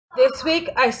This week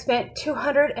I spent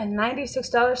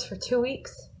 $296 for 2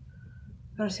 weeks.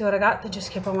 You want to see what I got? Then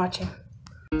just keep on watching.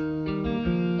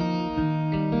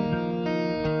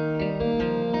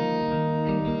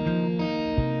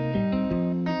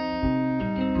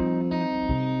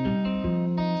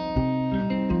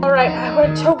 Alright, I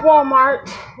went to Walmart.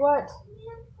 What?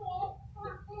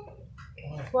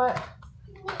 What?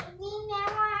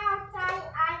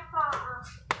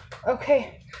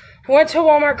 Okay. I went to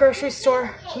Walmart grocery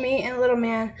store, me and little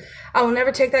man. I will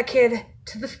never take that kid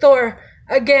to the store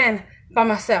again by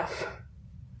myself.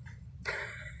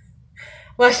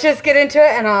 Let's just get into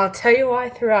it and I'll tell you why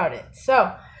throughout it.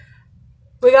 So,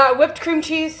 we got whipped cream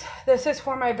cheese. This is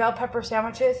for my bell pepper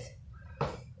sandwiches.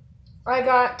 I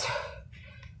got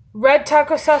red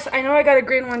taco sauce. I know I got a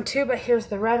green one too, but here's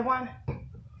the red one.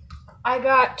 I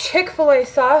got Chick-fil-A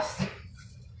sauce.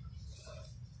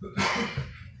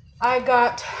 I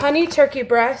got honey turkey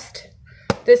breast.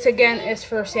 This again is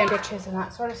for sandwiches and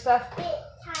that sort of stuff.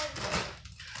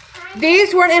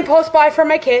 These were an impulse buy for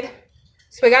my kid.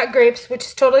 So we got grapes, which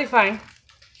is totally fine.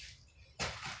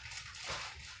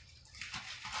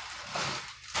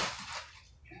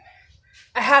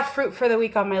 I have fruit for the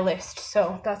week on my list,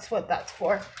 so that's what that's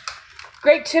for.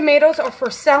 Grape tomatoes are for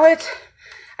salads.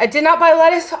 I did not buy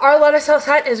lettuce. Our lettuce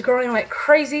outside is growing like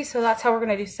crazy, so that's how we're going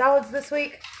to do salads this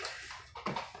week.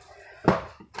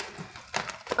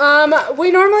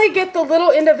 We normally get the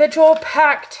little individual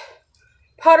packed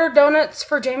powdered donuts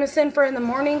for Jameson for in the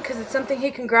morning because it's something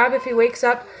he can grab if he wakes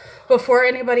up before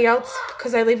anybody else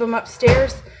because I leave them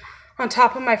upstairs on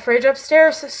top of my fridge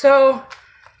upstairs. So,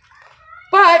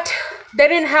 but they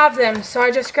didn't have them, so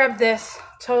I just grabbed this.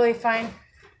 Totally fine.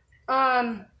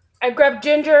 I grabbed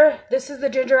ginger. This is the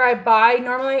ginger I buy.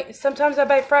 Normally, sometimes I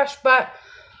buy fresh, but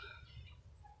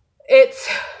it's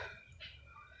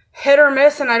hit or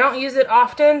miss and I don't use it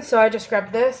often, so I just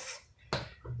grabbed this.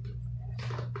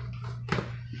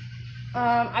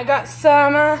 I got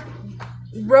some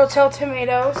Rotel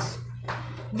tomatoes.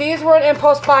 These were an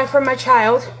impulse buy from my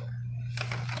child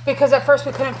because at first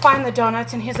we couldn't find the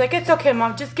donuts and he's like, it's okay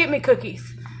mom, just get me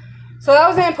cookies. So that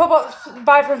was an impulse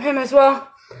buy from him as well.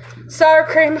 Sour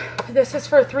cream. This is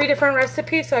for 3 different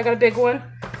recipes, so I got a big one.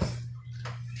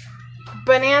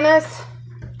 Bananas.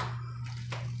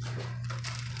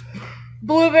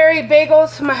 Blueberry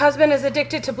bagels. My husband is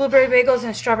addicted to blueberry bagels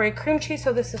and strawberry cream cheese,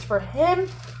 so this is for him.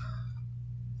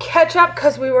 Ketchup,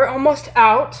 because we were almost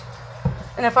out.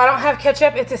 And if I don't have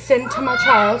ketchup, it's a sin to my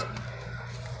child.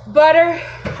 Butter.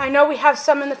 I know we have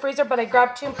some in the freezer, but I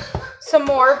grabbed some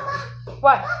more.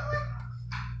 What?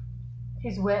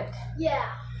 He's wet. Yeah.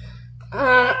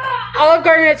 Olive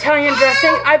Garden Italian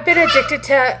dressing. I've been addicted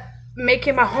to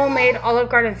making my homemade Olive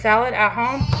Garden salad at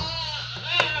home.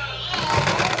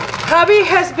 Hubby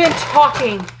has been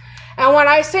talking, and when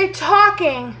I say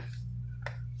talking,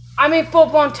 I mean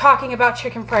full-blown talking about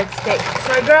chicken fried steak.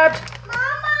 So I grabbed,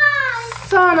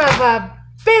 son of a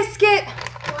biscuit.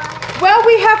 Well,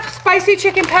 we have spicy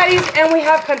chicken patties and we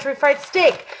have country fried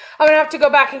steak. I'm gonna have to go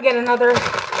back and get another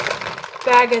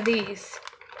bag of these.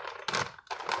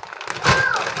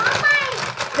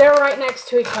 They're right next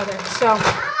to each other, so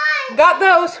got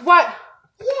those. What?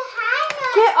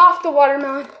 Get off the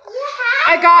watermelon.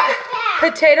 I got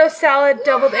potato salad,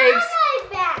 deviled eggs.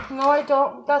 No, I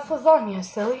don't. That's lasagna,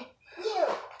 silly.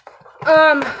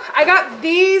 I got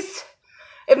these.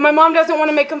 If my mom doesn't want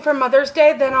to make them for Mother's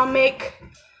Day, then I'll make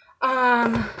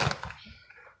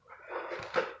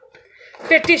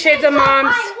 50 Shades of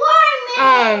Mom's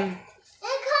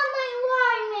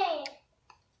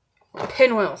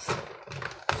pinwheels.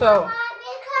 So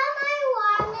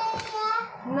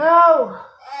no.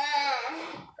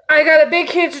 I got a big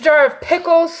huge jar of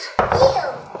pickles.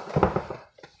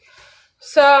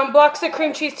 Some blocks of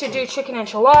cream cheese to do chicken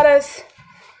enchiladas.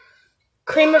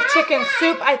 Cream of chicken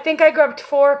soup. I think I grabbed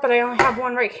 4, but I only have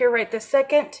 1 right here right this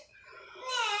second.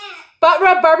 Butt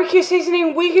rub barbecue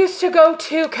seasoning. We used to go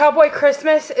to Cowboy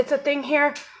Christmas. It's a thing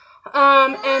here.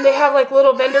 And they have like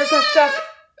little vendors and stuff.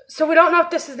 So we don't know if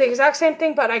this is the exact same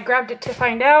thing, but I grabbed it to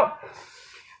find out.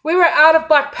 We were out of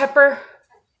black pepper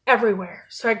everywhere.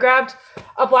 So I grabbed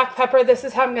a black pepper. This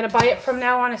is how I'm going to buy it from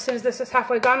now on. As soon as this is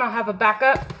halfway gone, I'll have a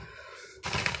backup.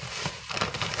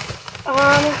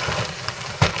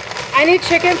 I need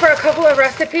chicken for a couple of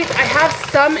recipes. I have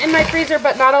some in my freezer,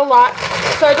 but not a lot.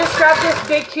 So I just grabbed this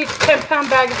big, huge 10-pound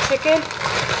bag of chicken.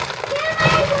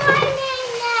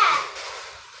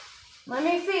 Let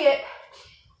me see it.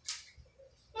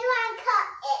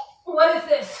 What is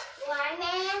this?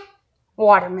 Watermelon.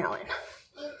 Watermelon.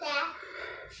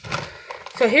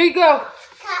 So here you go.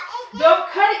 Don't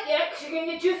cut it yet because you're going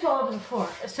to get juice all over the floor.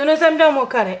 As soon as I'm done, we'll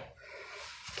cut it.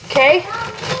 Okay.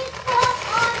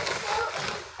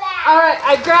 All right,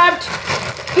 I grabbed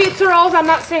pizza rolls. I'm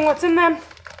not saying what's in them.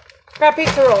 Grab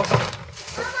pizza rolls.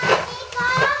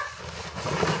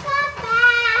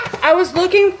 I was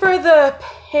looking for the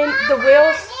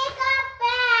wheels.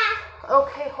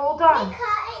 Okay, hold on.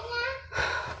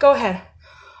 Go ahead.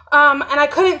 And I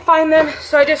couldn't find them,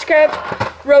 so I just grabbed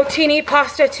rotini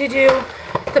pasta to do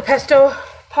the pesto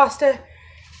pasta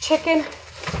chicken.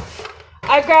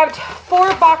 I grabbed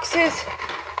 4 boxes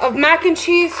of mac and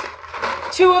cheese.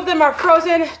 2 of them are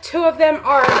frozen. 2 of them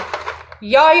are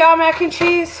Yaya mac and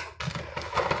cheese.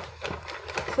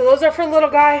 So those are for little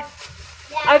guy.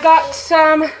 I got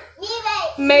some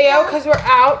mayo because we're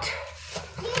out.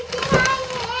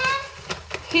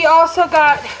 He also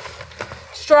got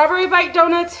strawberry bite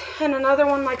donuts and another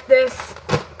one like this.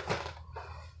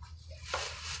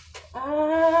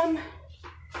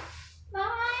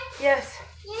 Yes.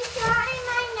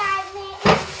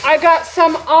 I got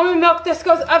some almond milk. This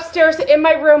goes upstairs in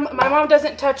my room. My mom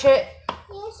doesn't touch it.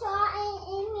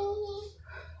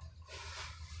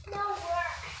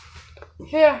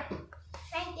 Here.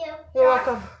 Thank you. You're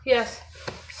welcome. Yes.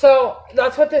 So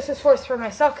that's what this is for. It's for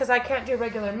myself because I can't do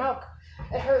regular milk.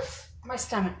 It hurts my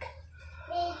stomach.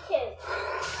 Me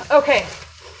too. Okay.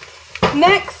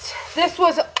 Next, this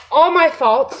was all my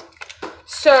fault.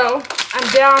 So I'm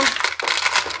down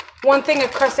 1 thing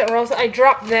of crescent rolls. I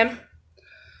dropped them.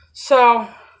 So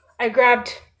I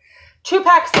grabbed 2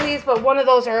 packs of these, but one of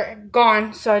those are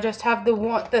gone. So I just have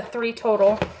the 3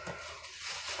 total.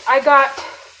 I got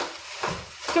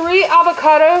 3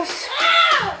 avocados.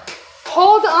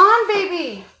 Hold on,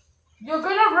 baby. You're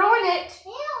gonna ruin it.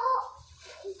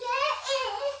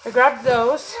 I grabbed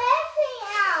those.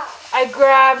 I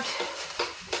grabbed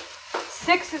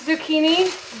 6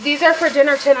 zucchini. These are for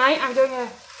dinner tonight. I'm doing a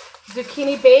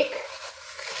zucchini bake.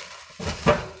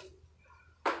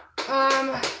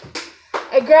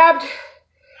 I grabbed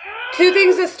 2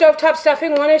 things of stovetop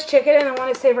stuffing. One is chicken and one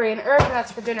is savory and herb. And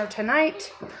that's for dinner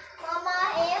tonight.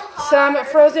 Some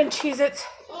frozen Cheez-Its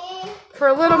for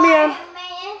a little man.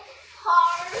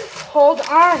 Hold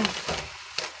on.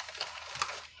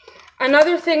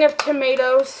 Another thing of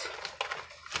tomatoes.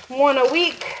 1 a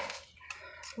week.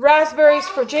 Raspberries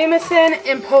for Jameson.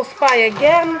 Impulse buy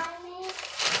again.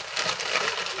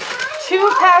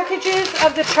 2 packages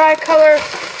of the tricolor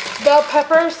bell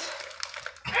peppers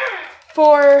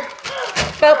for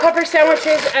bell pepper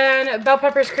sandwiches and bell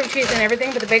peppers, cream cheese, and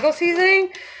everything, but the bagel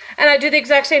seasoning. And I did the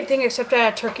exact same thing except I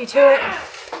add turkey to it.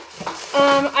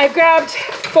 I grabbed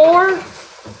 4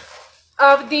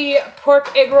 of the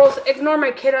pork egg rolls. Ignore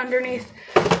my kid underneath.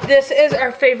 This is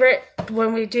our favorite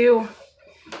when we do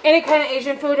any kind of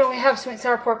Asian food and we have sweet and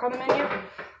sour pork on the menu.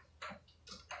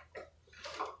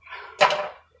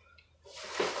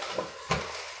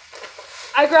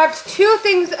 I grabbed 2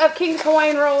 things of King's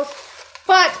Hawaiian rolls,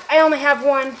 but I only have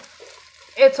 1.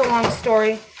 It's a long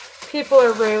story. People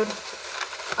are rude.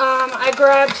 I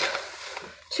grabbed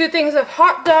 2 things of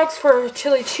hot dogs for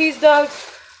chili cheese dogs.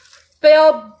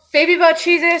 Baby Bud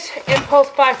cheeses, impulse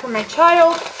buy for my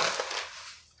child.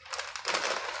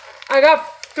 I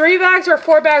got 3 bags or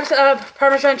 4 bags of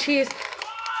Parmesan cheese.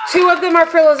 2 of them are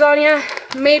for lasagna,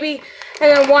 maybe,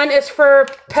 and then 1 is for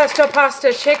pesto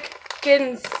pasta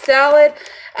chicken salad,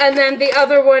 and then the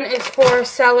other one is for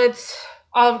salads,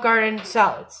 Olive Garden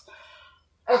salads.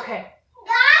 Okay.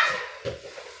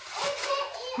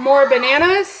 More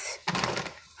bananas.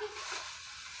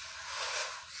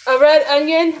 A red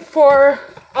onion for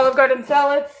Olive Garden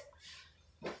salads.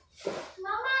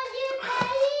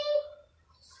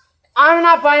 I'm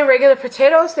not buying regular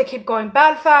potatoes. They keep going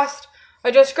bad fast.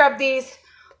 I just grabbed these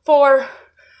for,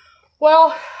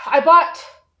 well, I bought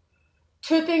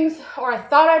 2 things, or I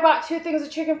thought I bought 2 things of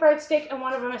chicken fried steak, and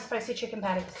one of them is spicy chicken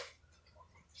patties.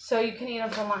 So you can eat them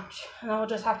for lunch. And then we'll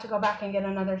just have to go back and get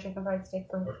another chicken fried steak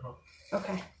for you.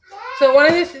 Okay. So one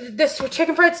of this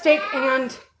chicken fried steak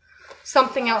and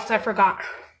something else I forgot.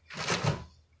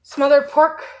 Smothered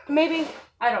pork, maybe?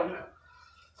 I don't know.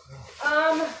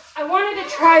 I wanted to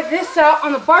try this out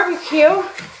on the barbecue.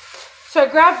 So I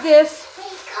grabbed this.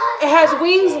 It has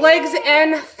wings, legs,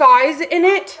 and thighs in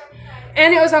it.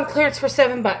 And it was on clearance for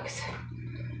 $7.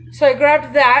 So I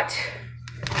grabbed that.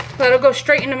 That'll go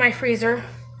straight into my freezer.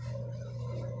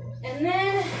 And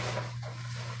then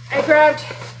I grabbed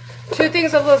 2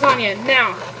 things of lasagna.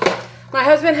 Now, my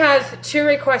husband has 2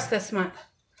 requests this month.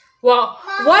 Well,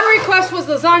 1 request was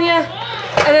lasagna,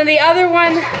 and then the other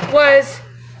one was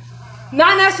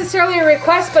not necessarily a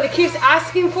request, but he keeps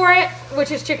asking for it, which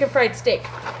is chicken fried steak.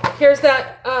 Here's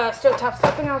that stovetop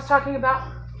stuffing I was talking about.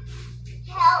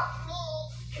 Help me.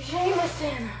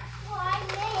 Jameson. Why,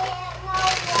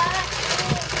 man?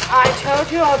 I told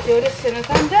you I'll do it as soon as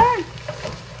I'm done.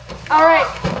 All right.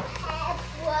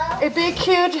 A big,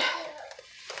 huge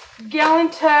gallon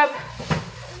tub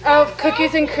of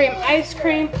cookies and cream ice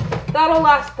cream. That'll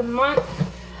last the month.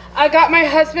 I got my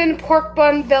husband pork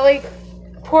belly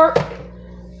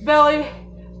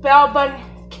bao bun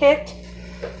kit,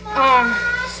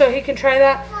 so he can try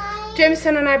that.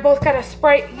 Jameson and I both got a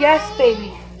Sprite. Yes,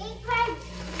 baby.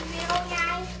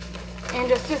 In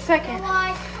just a second.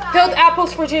 Peeled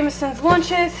apples for Jameson's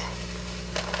lunches.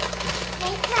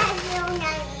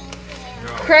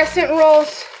 Crescent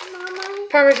rolls.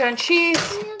 Parmesan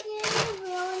cheese.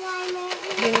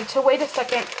 You need to wait a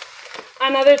second.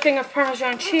 Another thing of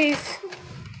Parmesan cheese.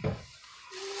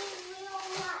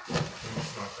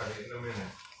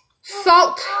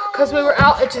 Salt, because we were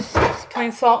out, it's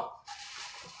plain salt.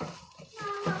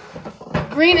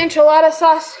 Green enchilada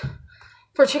sauce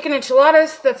for chicken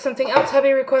enchiladas. That's something else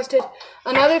Hubby requested.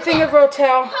 Another thing of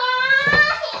Rotel.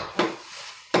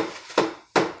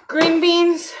 Green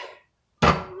beans.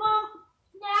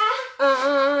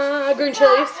 Green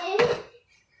chilies.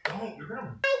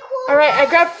 Alright, I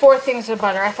grabbed 4 things of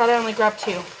butter. I thought I only grabbed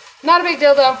 2. Not a big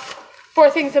deal though. 4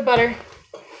 things of butter.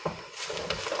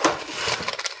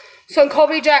 Some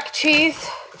Colby Jack cheese.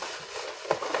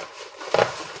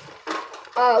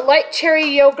 Light cherry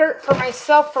yogurt for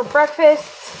myself for breakfast.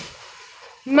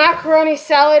 Macaroni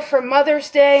salad for Mother's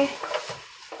Day,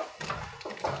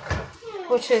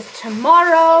 which is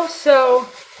tomorrow. So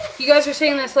you guys are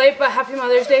seeing this late, but happy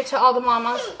Mother's Day to all the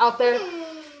mamas out there.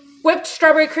 Whipped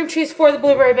strawberry cream cheese for the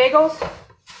blueberry bagels.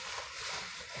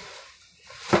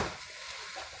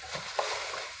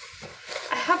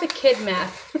 I have the kid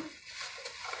math.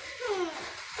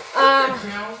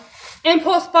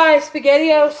 Impulse buy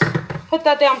SpaghettiOs. Put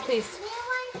that down, please.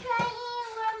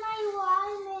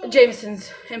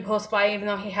 Jameson's impulse buy, even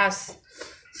though he has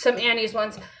some Annie's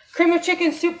ones. Cream of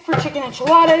chicken soup for chicken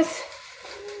enchiladas.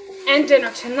 And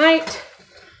dinner tonight.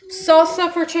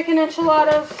 Salsa for chicken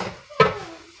enchiladas.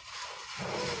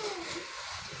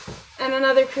 And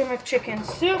another cream of chicken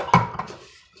soup.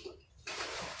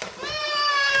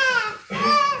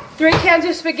 3 cans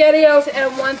of SpaghettiOs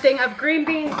and 1 thing of green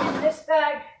beans in this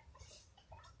bag.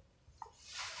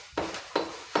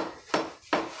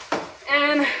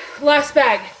 And last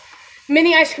bag,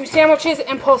 mini ice cream sandwiches,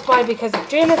 impulse buy because of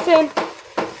Jameson.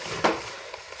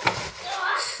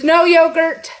 Snow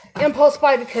yogurt, impulse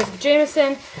buy because of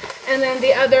Jameson. And then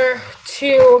the other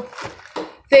 2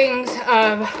 things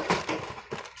of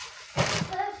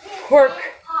pork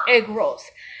egg rolls.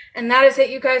 And that is it,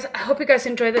 you guys. I hope you guys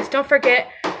enjoyed this. Don't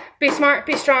forget, be smart,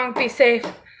 be strong, be safe.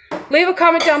 Leave a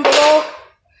comment down below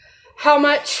how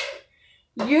much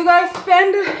you guys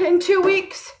spend in 2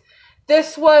 weeks.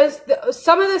 This was,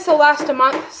 some of this will last a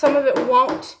month, some of it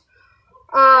won't.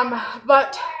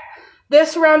 But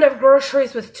this round of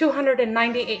groceries was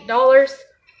 $298.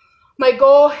 My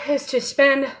goal is to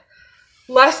spend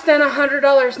less than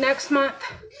 $100 next month,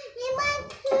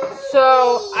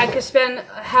 so I could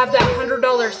have that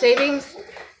 $100 savings.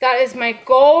 That is my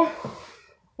goal.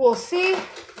 We'll see.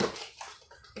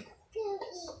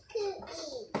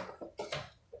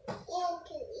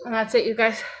 And that's it, you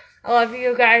guys. I love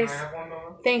you guys.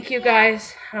 Thank you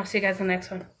guys. And I'll see you guys in the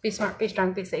next one. Be smart, be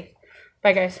strong, be safe.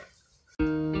 Bye, guys.